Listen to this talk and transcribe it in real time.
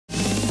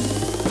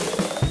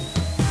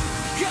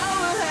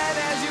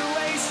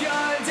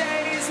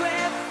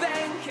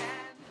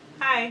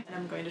Hi! And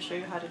I'm going to show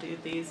you how to do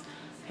these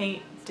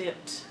paint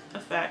dipped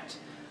effect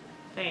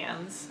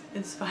VANS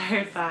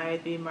inspired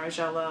by the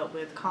Margiela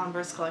with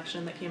Converse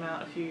collection that came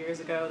out a few years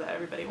ago that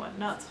everybody went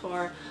nuts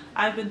for.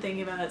 I've been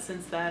thinking about it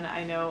since then.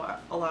 I know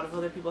a lot of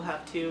other people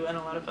have too, and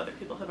a lot of other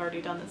people have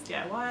already done this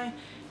DIY,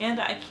 and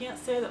I can't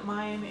say that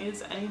mine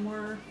is any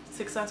more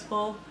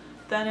successful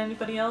than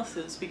anybody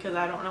else's because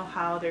I don't know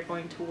how they're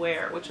going to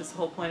wear, which is the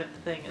whole point of the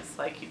thing. Is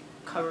like you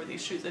cover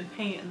these shoes in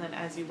paint and then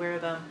as you wear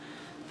them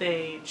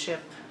they chip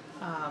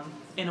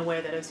in a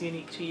way that is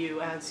unique to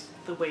you as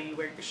the way you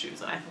wear your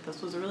shoes, and I thought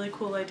this was a really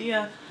cool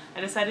idea.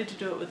 I decided to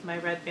do it with my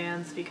red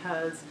Vans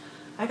because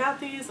I got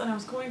these and I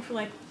was going for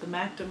like the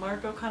Mac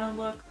DeMarco kind of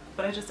look,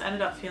 but I just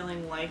ended up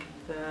feeling like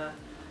the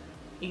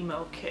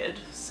emo kid.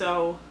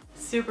 So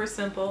super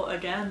simple,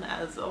 again,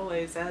 as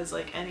always, as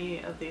like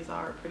any of these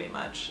are pretty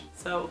much.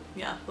 So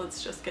yeah,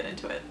 let's just get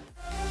into it.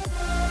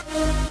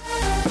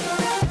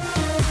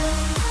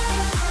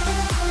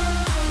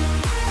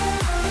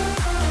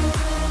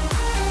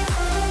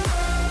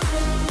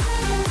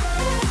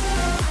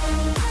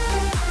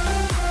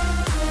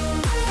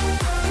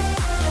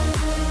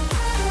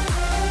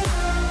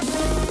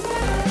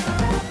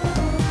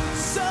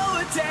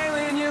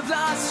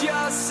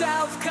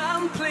 Yourself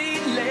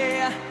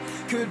completely.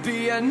 Could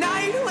be a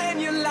night when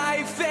your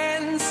life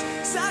ends.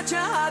 Such a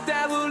heart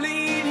that will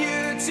lead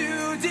you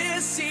to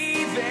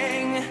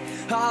deceiving.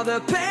 All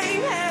the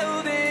pain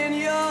held in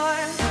your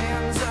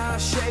hands are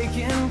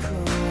shaking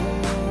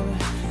cold.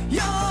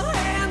 Your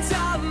hands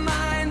are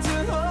mine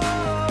to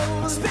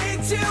hold. Speak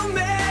to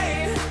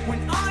me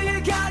when all you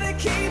gotta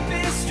keep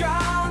is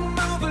strong.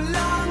 Move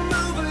along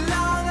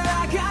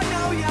like I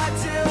know you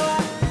do.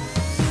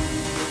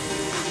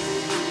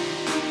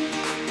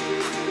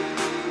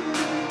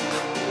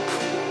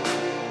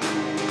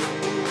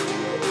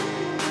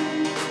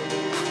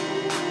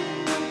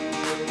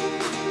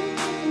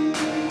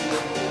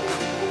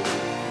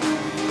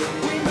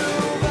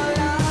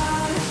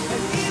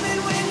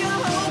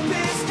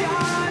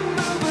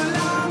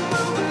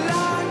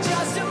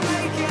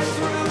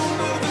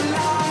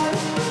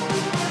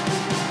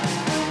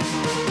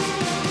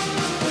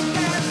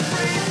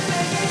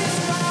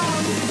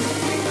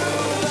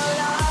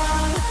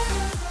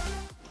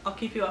 I'll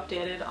keep you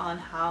updated on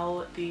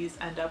how these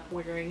end up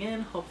wearing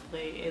in.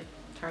 Hopefully it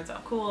turns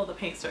out cool. The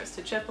paint starts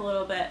to chip a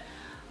little bit,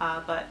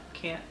 but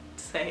can't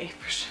say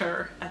for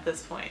sure at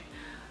this point.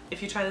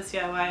 If you try this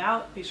DIY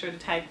out, be sure to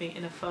tag me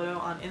in a photo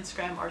on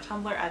Instagram or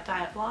Tumblr at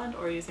dietblond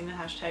or using the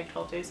hashtag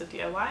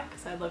 12daysofDIY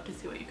because I'd love to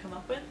see what you come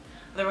up with.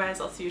 Otherwise,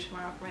 I'll see you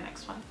tomorrow for my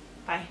next one.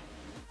 Bye!